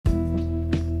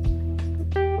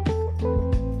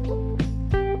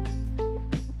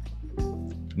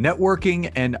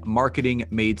Networking and Marketing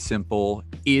Made Simple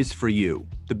is for you,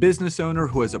 the business owner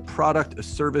who has a product, a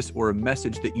service, or a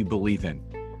message that you believe in.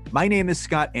 My name is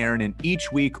Scott Aaron, and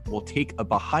each week we'll take a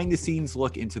behind-the-scenes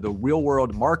look into the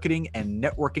real-world marketing and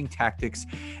networking tactics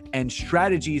and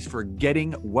strategies for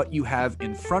getting what you have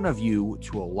in front of you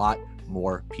to a lot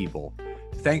more people.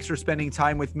 Thanks for spending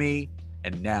time with me,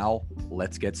 and now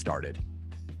let's get started.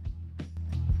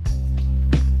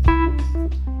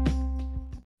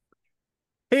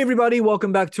 Hey everybody,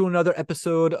 welcome back to another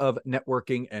episode of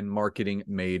Networking and Marketing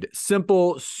Made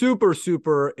Simple.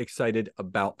 Super excited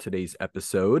about today's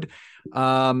episode.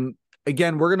 Again,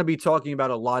 we're going to be talking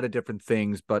about a lot of different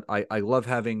things, but I love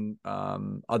having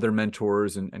other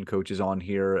mentors and coaches on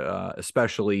here,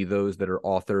 especially those that are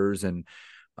authors and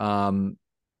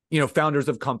founders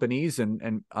of companies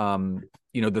and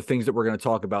the things that we're going to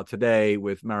talk about today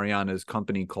with Mariana's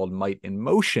company called Might in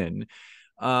Motion.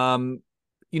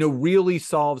 Really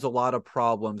solves a lot of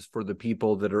problems for the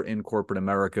people that are in corporate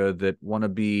America that want to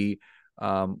be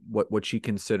what she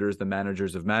considers the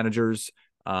managers of managers,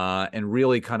 and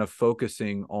really kind of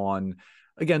focusing on,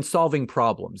 again, solving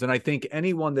problems. And I think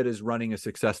anyone that is running a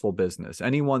successful business,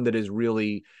 anyone that is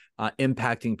really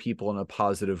impacting people in a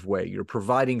positive way, you're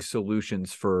providing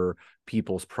solutions for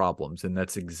people's problems. And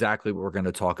that's exactly what we're going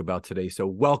to talk about today. So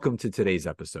welcome to today's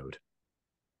episode.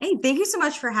 Hey, thank you so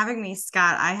much for having me,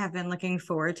 Scott. I have been looking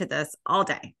forward to this all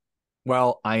day.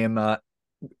 Well, I am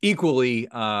equally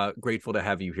grateful to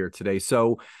have you here today.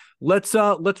 So let's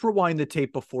rewind the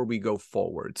tape before we go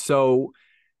forward. So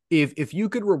if you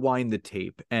could rewind the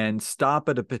tape and stop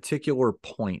at a particular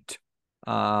point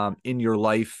in your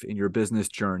life, in your business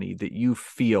journey that you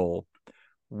feel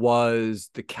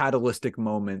was the catalytic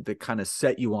moment that kind of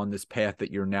set you on this path that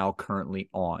you're now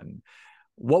currently on,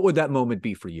 what would that moment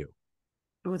be for you?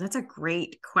 Oh, that's a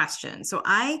great question. So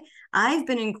I've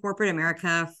been in corporate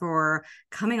America for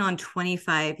coming on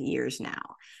 25 years now.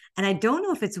 And I don't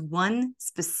know if it's one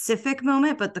specific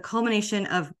moment, but the culmination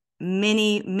of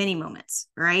many moments,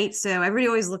 right? So everybody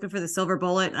always looking for the silver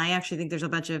bullet. And I actually think there's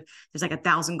like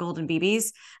 1,000 golden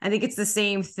BBs. I think it's the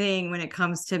same thing when it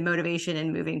comes to motivation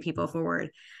and moving people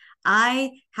forward. I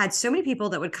had so many people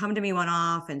that would come to me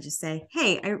one-off and just say,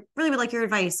 hey, I really would like your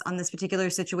advice on this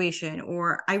particular situation,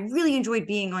 or I really enjoyed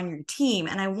being on your team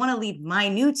and I want to lead my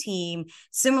new team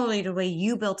similarly to the way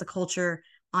you built a culture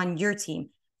on your team.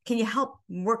 Can you help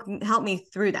me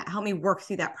through that? Help me work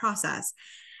through that process.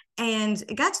 And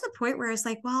it got to the point where I was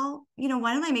like, well,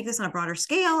 why don't I make this on a broader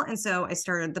scale? And so I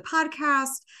started the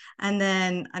podcast, and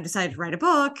then I decided to write a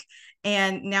book,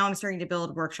 and now I'm starting to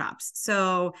build workshops.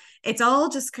 So it's all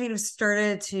just kind of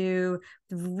started to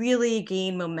really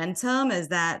gain momentum as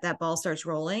that ball starts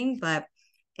rolling. But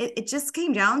it just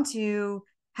came down to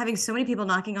having so many people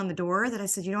knocking on the door that I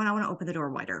said, I want to open the door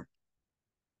wider.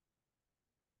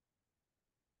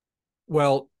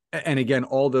 Well, and again,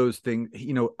 all those things,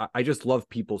 I just love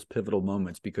people's pivotal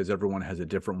moments because everyone has a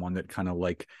different one that kind of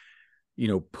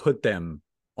put them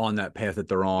on that path that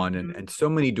they're on. Mm-hmm. And so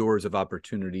many doors of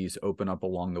opportunities open up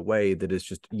along the way that is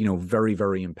just, very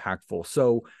impactful.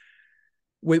 So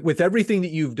with everything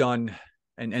that you've done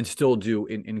and still do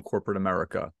in corporate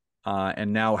America,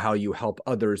 and now how you help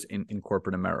others in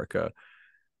corporate America,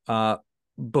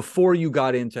 before you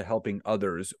got into helping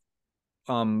others,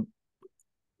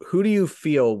 who do you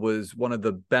feel was one of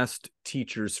the best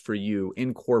teachers for you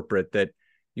in corporate that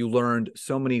you learned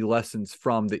so many lessons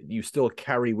from that you still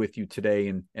carry with you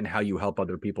today and how you help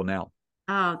other people now?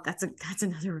 Oh, that's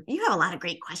another, you have a lot of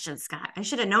great questions, Scott. I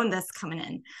should have known this coming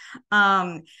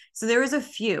in. So there was a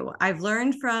few. I've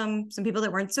learned from some people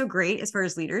that weren't so great as far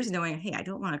as leaders, knowing, hey, I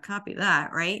don't want to copy that,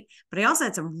 right? But I also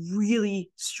had some really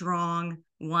strong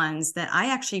ones that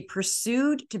I actually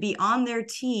pursued to be on their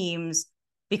teams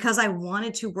because I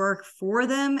wanted to work for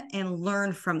them and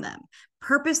learn from them.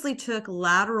 Purposely took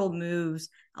lateral moves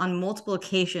on multiple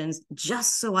occasions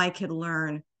just so I could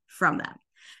learn from them.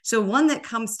 So one that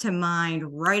comes to mind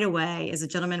right away is a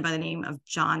gentleman by the name of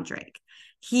John Drake.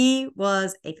 He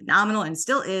was a phenomenal and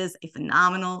still is a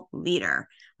phenomenal leader.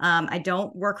 I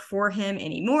don't work for him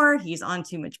anymore. He's on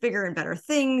to much bigger and better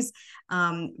things.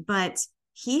 But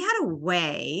he had a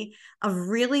way of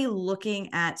really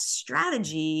looking at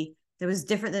strategy that was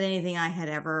different than anything I had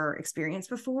ever experienced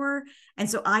before. And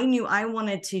so I knew I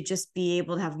wanted to just be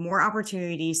able to have more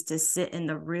opportunities to sit in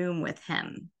the room with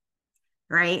him,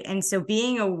 right? And so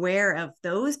being aware of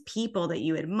those people that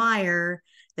you admire,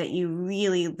 that you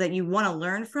want to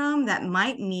learn from, that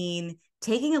might mean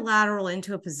taking a lateral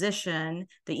into a position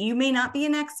that you may not be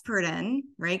an expert in,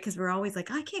 right? Because we're always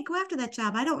like, I can't go after that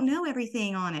job. I don't know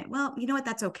everything on it. Well, you know what?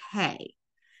 That's okay.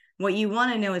 What you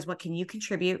want to know is what can you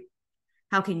contribute?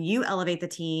 How can you elevate the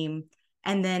team?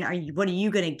 And then what are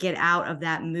you going to get out of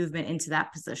that movement into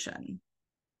that position?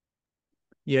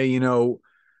 Yeah,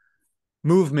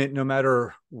 movement, no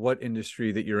matter what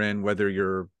industry that you're in, whether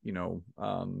you're,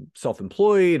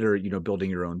 self-employed or, building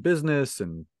your own business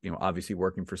and, obviously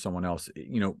working for someone else,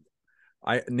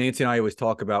 Nancy and I always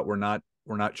talk about, we're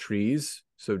not trees.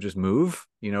 So just move,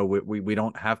 we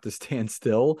don't have to stand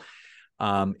still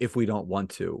if we don't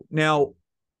want to. Now,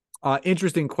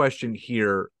 interesting question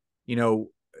here.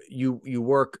 You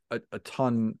work a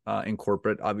ton in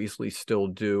corporate, obviously still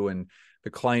do, and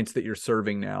the clients that you're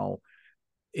serving now,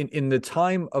 in the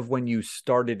time of when you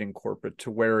started in corporate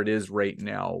to where it is right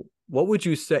now, what would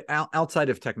you say, outside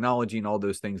of technology and all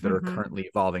those things that are currently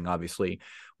evolving, obviously,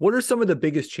 what are some of the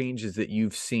biggest changes that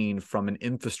you've seen from an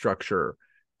infrastructure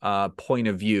point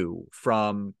of view,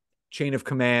 from chain of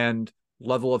command,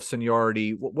 level of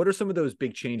seniority? What are some of those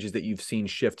big changes that you've seen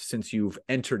shift since you've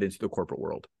entered into the corporate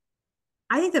world?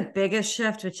 I think the biggest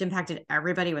shift, which impacted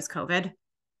everybody, was COVID,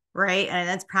 right? And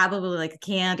that's probably like a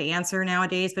canned answer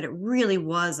nowadays, but it really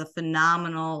was a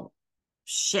phenomenal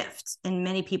shift in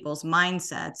many people's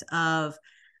mindsets of,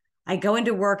 I go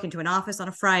into work, into an office on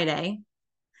a Friday.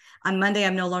 On Monday,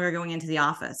 I'm no longer going into the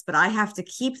office, but I have to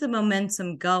keep the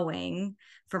momentum going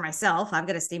for myself. I've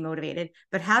got to stay motivated.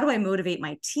 But how do I motivate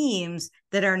my teams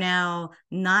that are now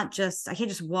not just, I can't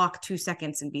just walk 2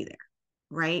 seconds and be there,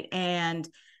 right? And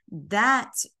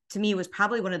that, to me, was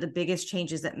probably one of the biggest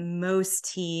changes that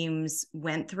most teams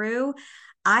went through.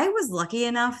 I was lucky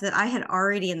enough that I had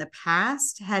already in the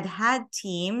past had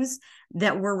teams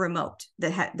that were remote,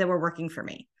 that were working for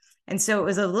me. And so it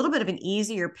was a little bit of an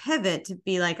easier pivot to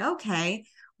be like, okay,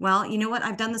 well, you know what?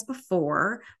 I've done this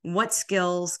before. What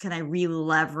skills can I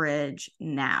re-leverage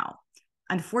now?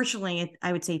 Unfortunately,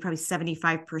 I would say probably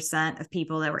 75% of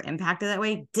people that were impacted that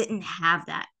way didn't have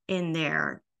that in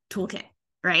their toolkit,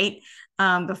 right?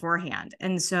 Beforehand.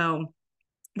 And so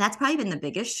that's probably been the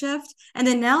biggest shift. And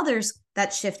then now there's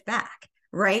that shift back,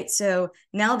 right? So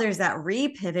now there's that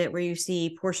re-pivot where you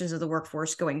see portions of the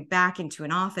workforce going back into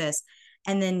an office.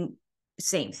 And then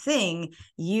same thing,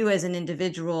 you as an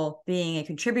individual being a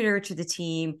contributor to the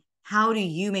team, how do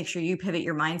you make sure you pivot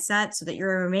your mindset so that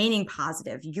you're remaining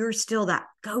positive? You're still that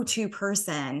go-to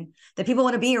person that people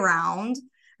want to be around,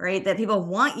 right? That people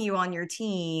want you on your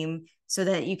team so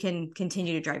that you can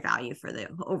continue to drive value for the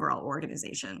overall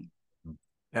organization.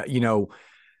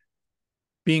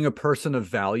 Being a person of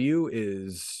value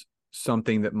is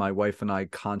something that my wife and I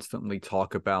constantly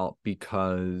talk about,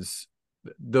 because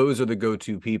those are the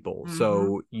go-to people.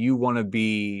 So you want to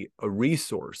be a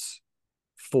resource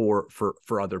for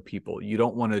other people. You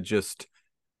don't want to just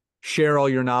share all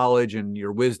your knowledge and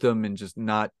your wisdom and just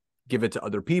not give it to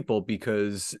other people,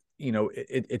 because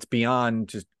it's beyond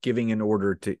just giving in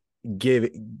order to give,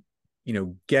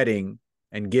 getting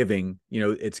and giving.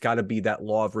 It's got to be that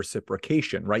law of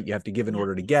reciprocation, right? You have to give in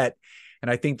order to get. And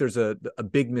I think there's a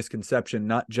big misconception,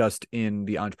 not just in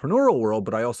the entrepreneurial world,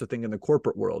 but I also think in the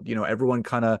corporate world. Everyone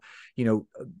kind of,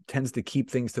 tends to keep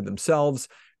things to themselves.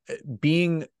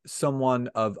 Being someone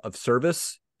of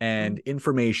service and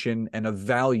information and of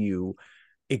value,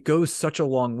 it goes such a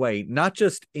long way, not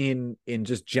just in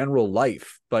just general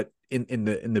life, but in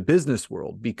the business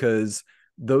world, because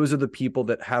those are the people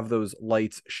that have those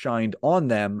lights shined on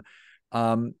them.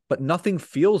 But nothing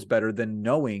feels better than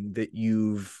knowing that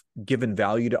you've given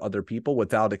value to other people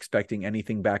without expecting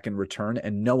anything back in return,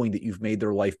 and knowing that you've made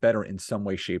their life better in some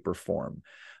way, shape, or form.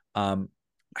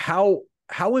 How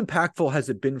impactful has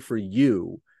it been for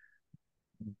you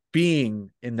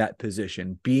being in that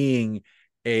position, being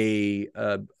a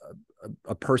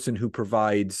person who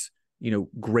provides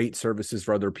great services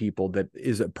for other people, that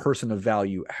is a person of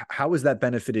value? How has that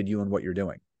benefited you and what you're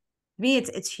doing? Me,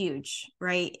 it's huge,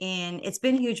 right? And it's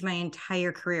been huge my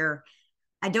entire career.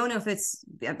 I don't know if it's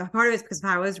part of it's because of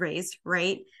how I was raised,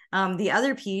 right? The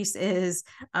other piece is,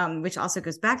 which also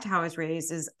goes back to how I was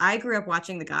raised, is I grew up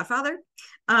watching The Godfather.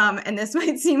 And this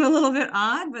might seem a little bit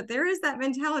odd, but there is that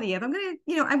mentality of,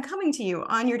 I'm coming to you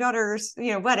on your daughter's,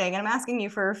 wedding, and I'm asking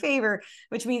you for a favor,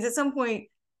 which means at some point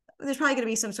there's probably going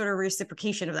to be some sort of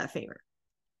reciprocation of that favor,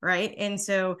 right? And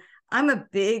so I'm a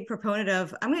big proponent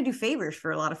of, I'm going to do favors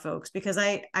for a lot of folks, because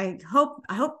I hope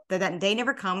that day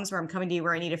never comes where I'm coming to you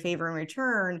where I need a favor in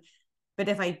return. But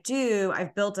if I do,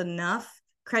 I've built enough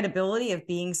credibility of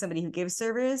being somebody who gives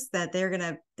service that they're going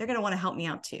to want to help me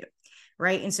out too.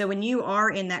 Right. And so when you are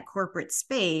in that corporate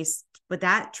space, what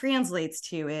that translates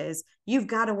to is you've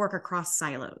got to work across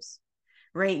silos,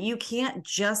 right? You can't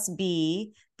just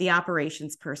be the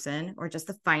operations person, or just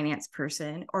the finance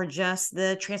person, or just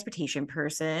the transportation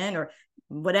person, or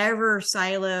whatever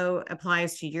silo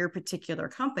applies to your particular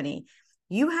company,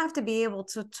 you have to be able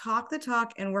to talk the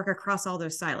talk and work across all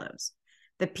those silos.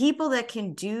 The people that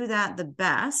can do that the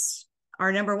best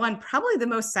are, number one, probably the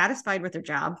most satisfied with their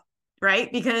job,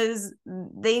 right? Because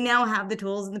they now have the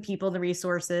tools and the people and the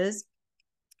resources.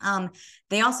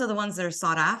 They also the ones that are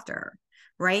sought after,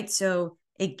 right? So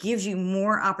it gives you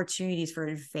more opportunities for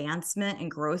advancement and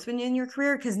growth in your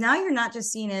career, because now you're not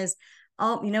just seen as,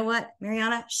 oh, you know what,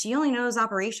 Mariana, she only knows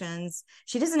operations.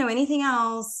 She doesn't know anything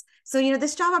else. So,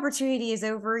 this job opportunity is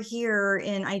over here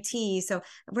in IT. So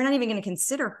we're not even going to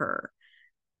consider her.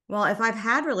 Well, if I've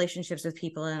had relationships with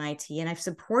people in IT and I've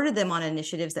supported them on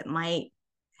initiatives that might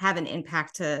have an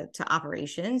impact to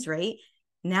operations, right?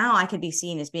 Now I could be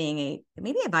seen as being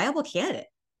maybe a viable candidate.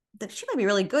 That she might be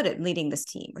really good at leading this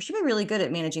team, or she might be really good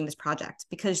at managing this project,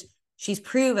 because she's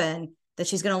proven that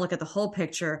she's going to look at the whole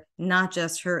picture, not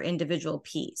just her individual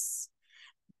piece.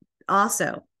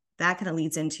 Also, that kind of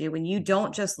leads into when you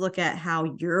don't just look at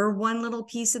how your one little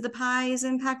piece of the pie is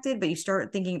impacted, but you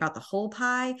start thinking about the whole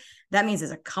pie. That means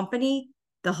as a company,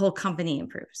 the whole company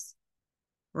improves,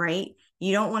 right?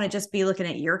 You don't want to just be looking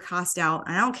at your cost out.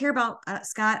 I don't care about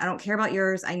Scott. I don't care about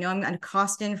yours. I know I'm going to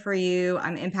cost in for you.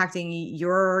 I'm impacting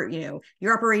your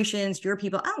operations, your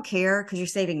people. I don't care, because you're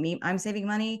saving me. I'm saving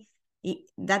money.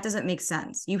 That doesn't make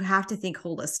sense. You have to think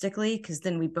holistically, because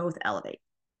then we both elevate.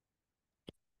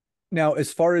 Now,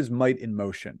 as far as Might in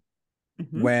Motion,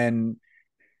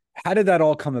 how did that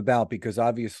all come about? Because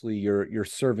obviously you're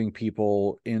serving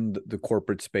people in the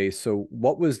corporate space. So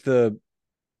what was the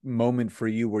moment for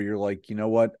you where you're like, you know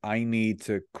what, I need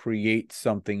to create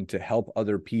something to help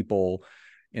other people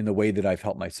in the way that I've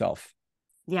helped myself?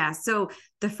 Yeah. So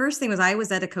the first thing was, I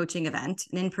was at a coaching event,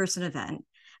 an in-person event,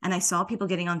 and I saw people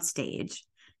getting on stage,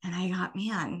 and I thought,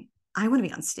 man, I want to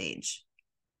be on stage.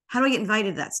 How do I get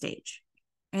invited to that stage?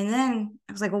 And then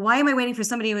I was like, well, why am I waiting for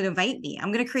somebody to invite me?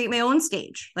 I'm going to create my own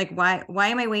stage. Like, why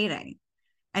am I waiting?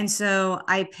 And so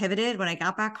I pivoted when I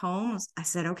got back home. I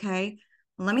said, okay,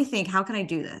 let me think, how can I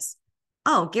do this?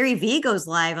 Oh, Gary Vee goes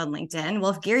live on LinkedIn.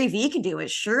 Well, if Gary Vee can do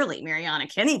it, surely Mariana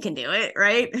Kenny can do it,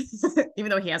 right?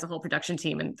 Even though he has a whole production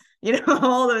team and,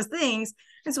 all those things.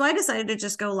 And so I decided to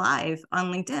just go live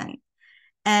on LinkedIn.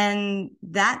 And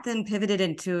that then pivoted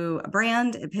into a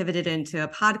brand, it pivoted into a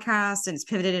podcast, and it's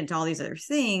pivoted into all these other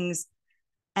things.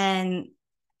 And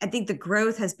I think the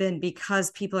growth has been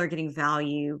because people are getting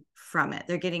value from it.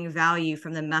 They're getting value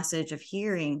from the message of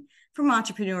hearing from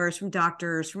entrepreneurs, from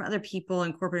doctors, from other people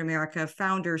in corporate America,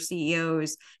 founders,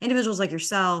 CEOs, individuals like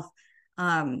yourself.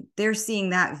 They're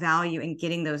seeing that value and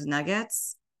getting those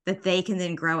nuggets that they can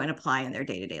then grow and apply in their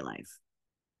day-to-day life.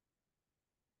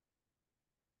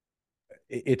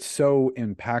 It's so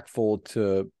impactful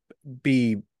to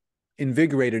be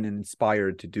invigorated and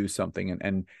inspired to do something.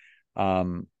 And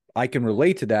I can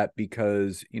relate to that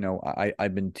because,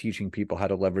 I've been teaching people how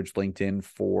to leverage LinkedIn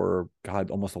for,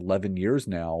 almost 11 years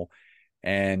now.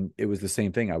 And it was the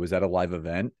same thing. I was at a live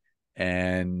event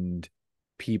and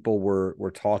people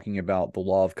were talking about the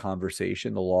law of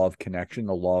conversation, the law of connection,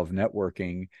 the law of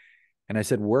networking. And I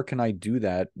said, where can I do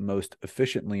that most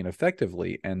efficiently and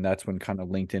effectively? And that's when kind of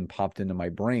LinkedIn popped into my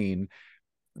brain.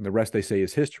 And the rest, they say,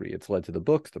 is history. It's led to the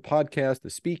books, the podcast, the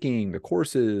speaking, the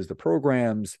courses, the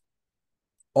programs,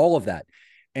 all of that.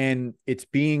 And it's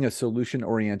being a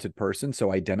solution-oriented person.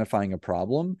 So identifying a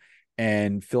problem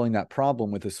and filling that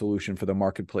problem with a solution for the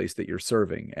marketplace that you're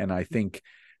serving. And I think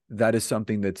that is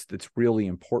something that's really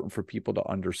important for people to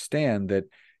understand, that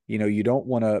you don't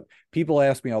want to, people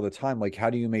ask me all the time, like, how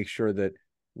do you make sure that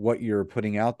what you're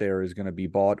putting out there is going to be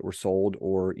bought or sold,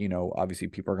 or, obviously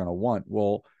people are going to want?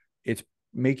 Well, it's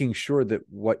making sure that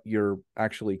what you're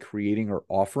actually creating or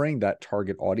offering that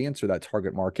target audience or that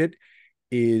target market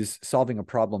is solving a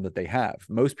problem that they have.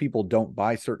 Most people don't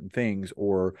buy certain things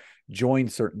or join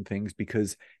certain things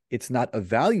because it's not of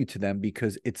value to them,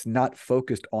 because it's not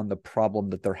focused on the problem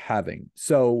that they're having.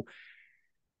 So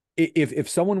if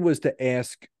someone was to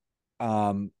ask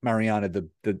Mariana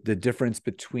the difference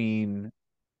between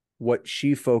what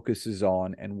she focuses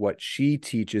on and what she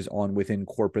teaches on within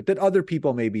corporate that other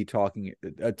people may be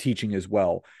teaching as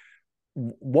well,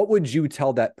 what would you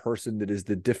tell that person that is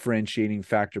the differentiating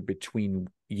factor between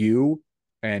you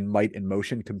and Might in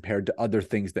Motion compared to other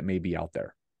things that may be out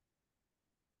there?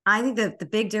 I think that the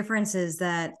big difference is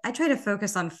that I try to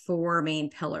focus on 4 main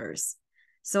pillars.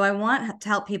 So I want to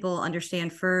help people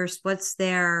understand first, what's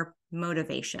their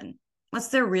motivation? What's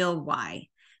their real why?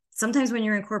 Sometimes when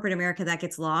you're in corporate America, that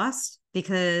gets lost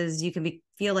because you can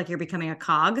feel like you're becoming a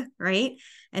cog, right?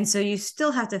 And so you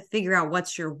still have to figure out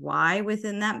what's your why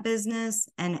within that business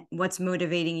and what's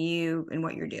motivating you and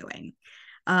what you're doing.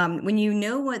 When you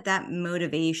know what that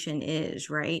motivation is,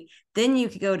 right, then you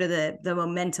could go to the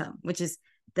momentum, which is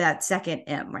that second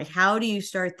M, right? How do you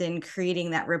start then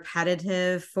creating that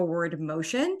repetitive forward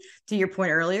motion? To your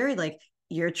point earlier, like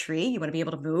you're a tree, you want to be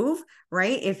able to move,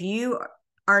 right? If you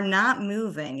are not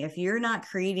moving, if you're not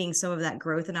creating some of that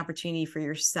growth and opportunity for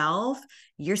yourself,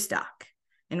 you're stuck.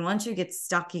 And once you get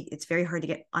stuck, it's very hard to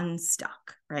get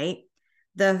unstuck, right?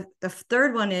 The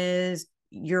third one is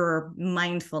your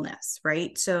mindfulness,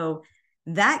 right? So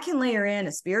that can layer in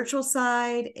a spiritual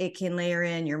side. It can layer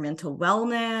in your mental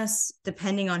wellness,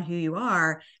 depending on who you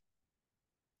are.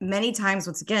 Many times,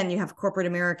 once again, you have corporate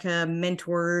America,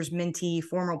 mentors, mentee,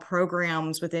 formal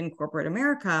programs within corporate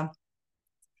America.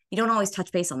 You don't always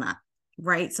touch base on that,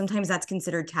 right? Sometimes that's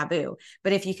considered taboo.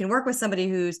 But if you can work with somebody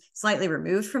who's slightly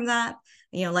removed from that,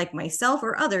 like myself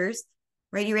or others,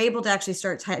 right, you're able to actually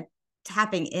start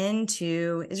tapping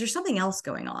into, is there something else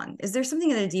going on? Is there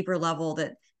something at a deeper level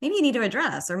that maybe you need to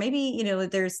address? Or maybe,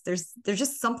 there's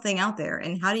just something out there,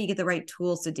 and how do you get the right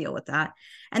tools to deal with that?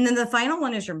 And then the final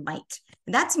one is your might.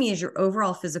 And that to me is your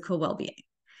overall physical well-being,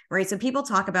 right? So people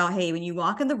talk about, hey, when you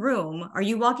walk in the room, are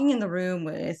you walking in the room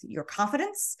with your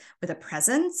confidence, with a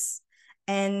presence?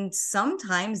 And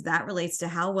sometimes that relates to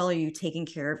how well are you taking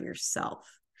care of yourself?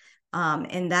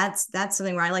 And that's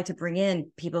something where I like to bring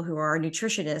in people who are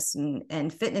nutritionists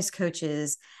and fitness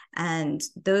coaches and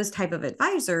those type of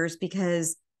advisors,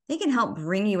 because they can help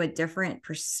bring you a different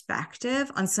perspective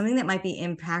on something that might be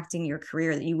impacting your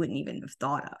career that you wouldn't even have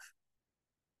thought of.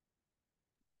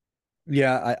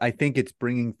 Yeah, I think it's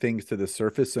bringing things to the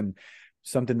surface, and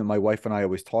something that my wife and I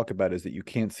always talk about is that you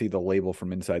can't see the label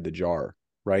from inside the jar,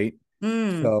 right?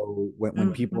 So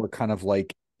when people are kind of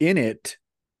like in it,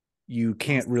 you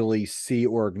can't really see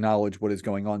or acknowledge what is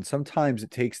going on. Sometimes it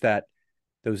takes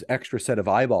those extra set of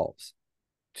eyeballs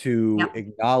to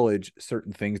acknowledge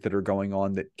certain things that are going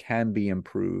on that can be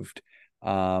improved,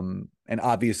 and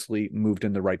obviously moved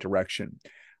in the right direction.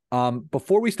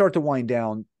 Before we start to wind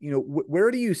down, where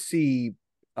do you see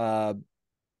the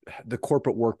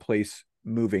corporate workplace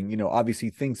moving?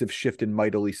 Obviously things have shifted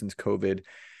mightily since COVID.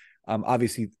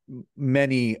 Obviously,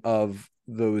 many of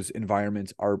those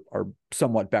environments are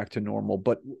somewhat back to normal.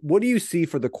 But what do you see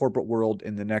for the corporate world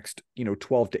in the next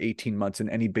 12 to 18 months, and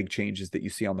any big changes that you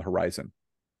see on the horizon?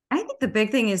 I think the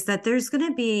big thing is that there's going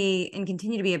to be and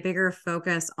continue to be a bigger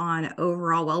focus on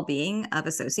overall well-being of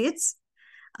associates,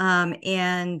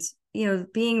 and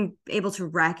being able to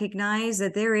recognize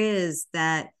that there's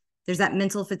that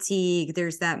mental fatigue,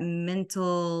 there's that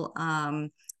mental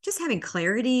just having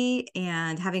clarity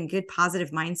and having good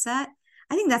positive mindset.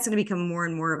 I think that's going to become more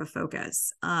and more of a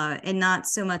focus, and not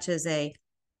so much as a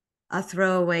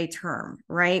throwaway term,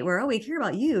 right? Where, oh, we care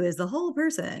about you as the whole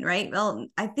person, right? Well,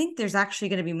 I think there's actually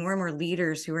going to be more and more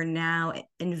leaders who are now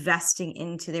investing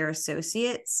into their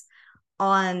associates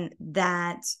on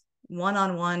that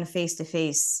one-on-one,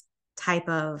 face-to-face type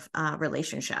of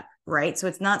relationship, right? So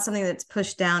it's not something that's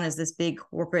pushed down as this big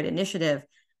corporate initiative,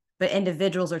 but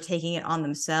individuals are taking it on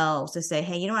themselves to say,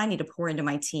 hey, you know what, I need to pour into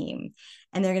my team.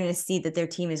 And they're going to see that their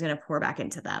team is going to pour back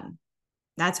into them.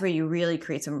 That's where you really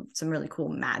create some really cool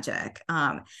magic.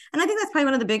 And I think that's probably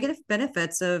one of the biggest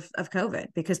benefits of COVID,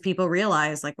 because people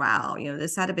realize, like, wow,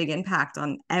 this had a big impact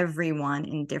on everyone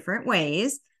in different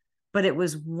ways, but it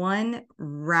was one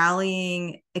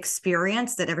rallying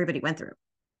experience that everybody went through,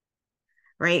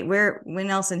 right?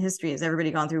 When else in history has everybody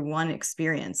gone through one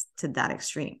experience to that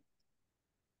extreme?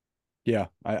 Yeah,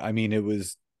 I mean, it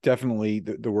was definitely,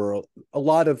 there were a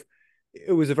lot of,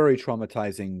 it was a very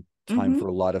traumatizing time for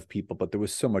a lot of people, but there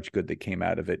was so much good that came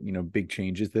out of it. Big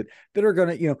changes that are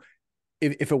going to,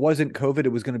 if it wasn't COVID,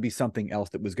 it was going to be something else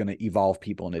that was going to evolve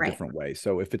people in a different way.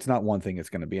 So if it's not one thing, it's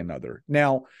going to be another.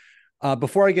 Now,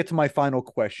 before I get to my final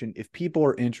question, if people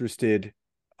are interested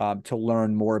to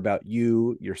learn more about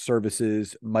you, your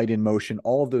services, Might in Motion,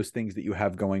 all of those things that you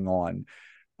have going on,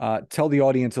 tell the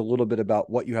audience a little bit about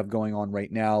what you have going on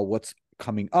right now, what's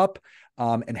coming up,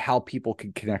 and how people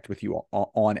can connect with you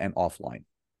on and offline.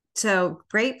 So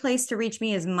great place to reach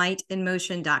me is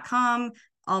mightinmotion.com.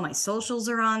 All my socials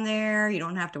are on there. You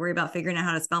don't have to worry about figuring out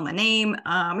how to spell my name.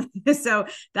 So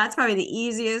that's probably the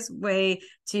easiest way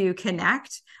to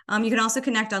connect. You can also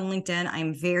connect on LinkedIn.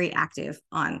 I'm very active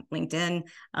on LinkedIn.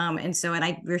 And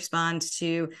I respond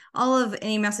to all of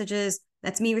any messages.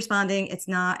 That's me responding. It's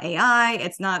not AI.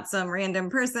 It's not some random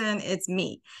person. It's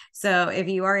me. So if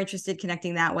you are interested,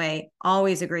 connecting that way,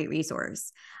 always a great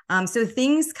resource. So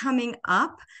things coming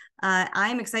up.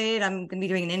 I'm excited. I'm going to be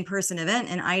doing an in-person event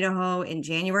in Idaho in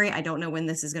January. I don't know when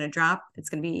this is going to drop. It's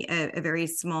going to be a very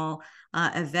small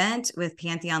event with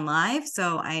Pantheon Live.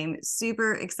 So I'm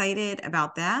super excited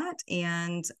about that.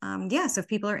 And yeah, so if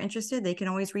people are interested, they can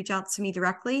always reach out to me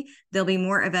directly. There'll be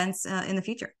more events in the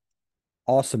future.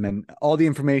 Awesome. And all the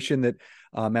information that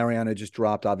Mariana just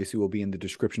dropped, obviously, will be in the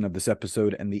description of this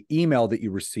episode, and the email that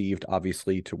you received,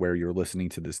 obviously, to where you're listening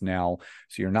to this now.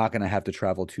 So you're not going to have to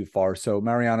travel too far. So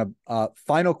Mariana,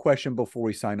 final question before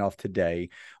we sign off today.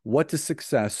 What does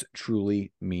success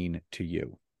truly mean to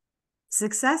you?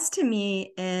 Success to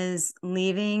me is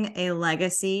leaving a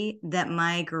legacy that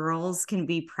my girls can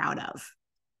be proud of.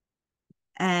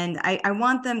 And I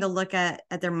want them to look at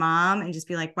their mom and just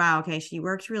be like, wow, okay, she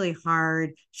worked really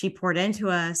hard. She poured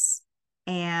into us,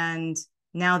 and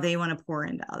now they want to pour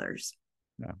into others.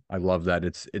 Yeah, I love that.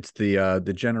 It's the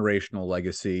generational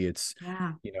legacy. It's,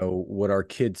 you know, what our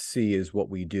kids see is what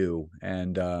we do.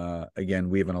 And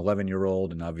again, we have an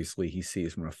 11-year-old, and obviously he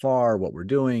sees from afar what we're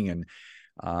doing and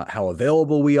how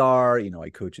available we are. You know,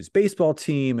 I coach his baseball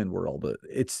team, and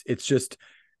it's just,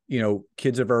 you know,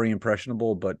 kids are very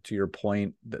impressionable, but to your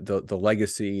point, the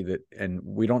legacy that, and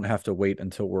we don't have to wait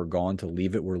until we're gone to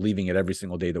leave it. We're leaving it every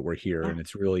single day that we're here. And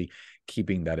it's really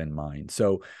keeping that in mind.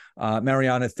 So,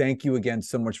 Mariana, thank you again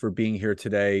so much for being here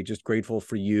today. Just grateful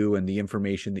for you and the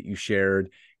information that you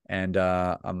shared. And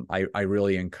I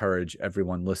really encourage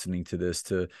everyone listening to this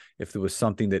to, if there was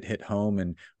something that hit home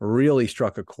and really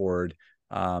struck a chord,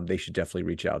 they should definitely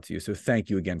reach out to you. So thank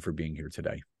you again for being here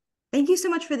today. Thank you so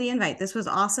much for the invite. This was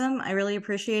awesome. I really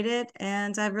appreciate it,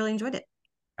 and I've really enjoyed it.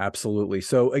 Absolutely.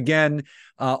 So again,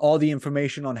 all the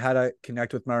information on how to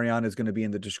connect with Mariana is going to be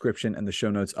in the description and the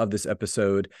show notes of this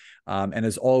episode. And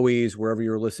as always, wherever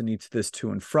you're listening to this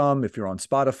to and from, if you're on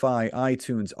Spotify,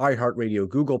 iTunes, iHeartRadio,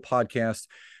 Google Podcasts,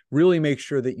 really make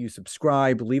sure that you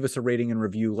subscribe, leave us a rating and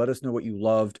review, let us know what you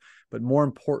loved, but more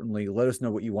importantly, let us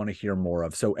know what you want to hear more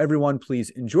of. So everyone, please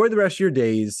enjoy the rest of your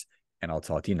days, and I'll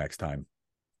talk to you next time.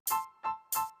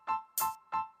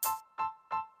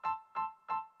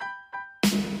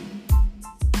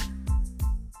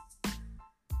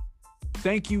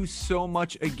 Thank you so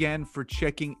much again for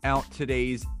checking out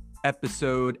today's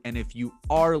episode. And if you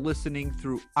are listening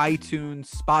through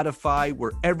iTunes, Spotify,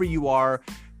 wherever you are,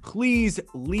 please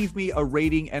leave me a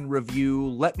rating and review.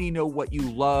 Let me know what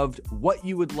you loved, what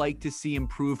you would like to see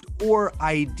improved, or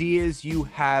ideas you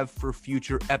have for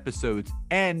future episodes.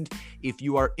 And if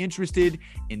you are interested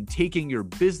in taking your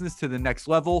business to the next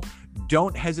level,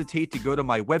 don't hesitate to go to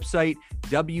my website,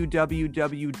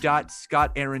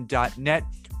 www.scottaaron.net,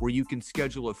 where you can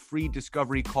schedule a free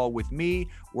discovery call with me,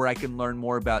 where I can learn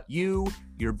more about you,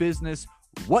 your business,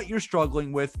 what you're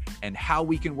struggling with, and how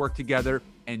we can work together.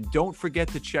 And don't forget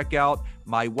to check out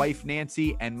my wife,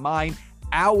 Nancy, and mine,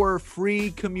 our free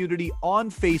community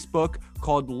on Facebook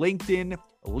called LinkedIn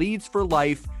Leads for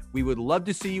Life. We would love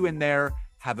to see you in there.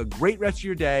 Have a great rest of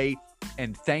your day.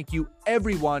 And thank you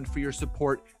everyone for your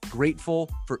support. Grateful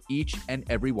for each and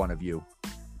every one of you.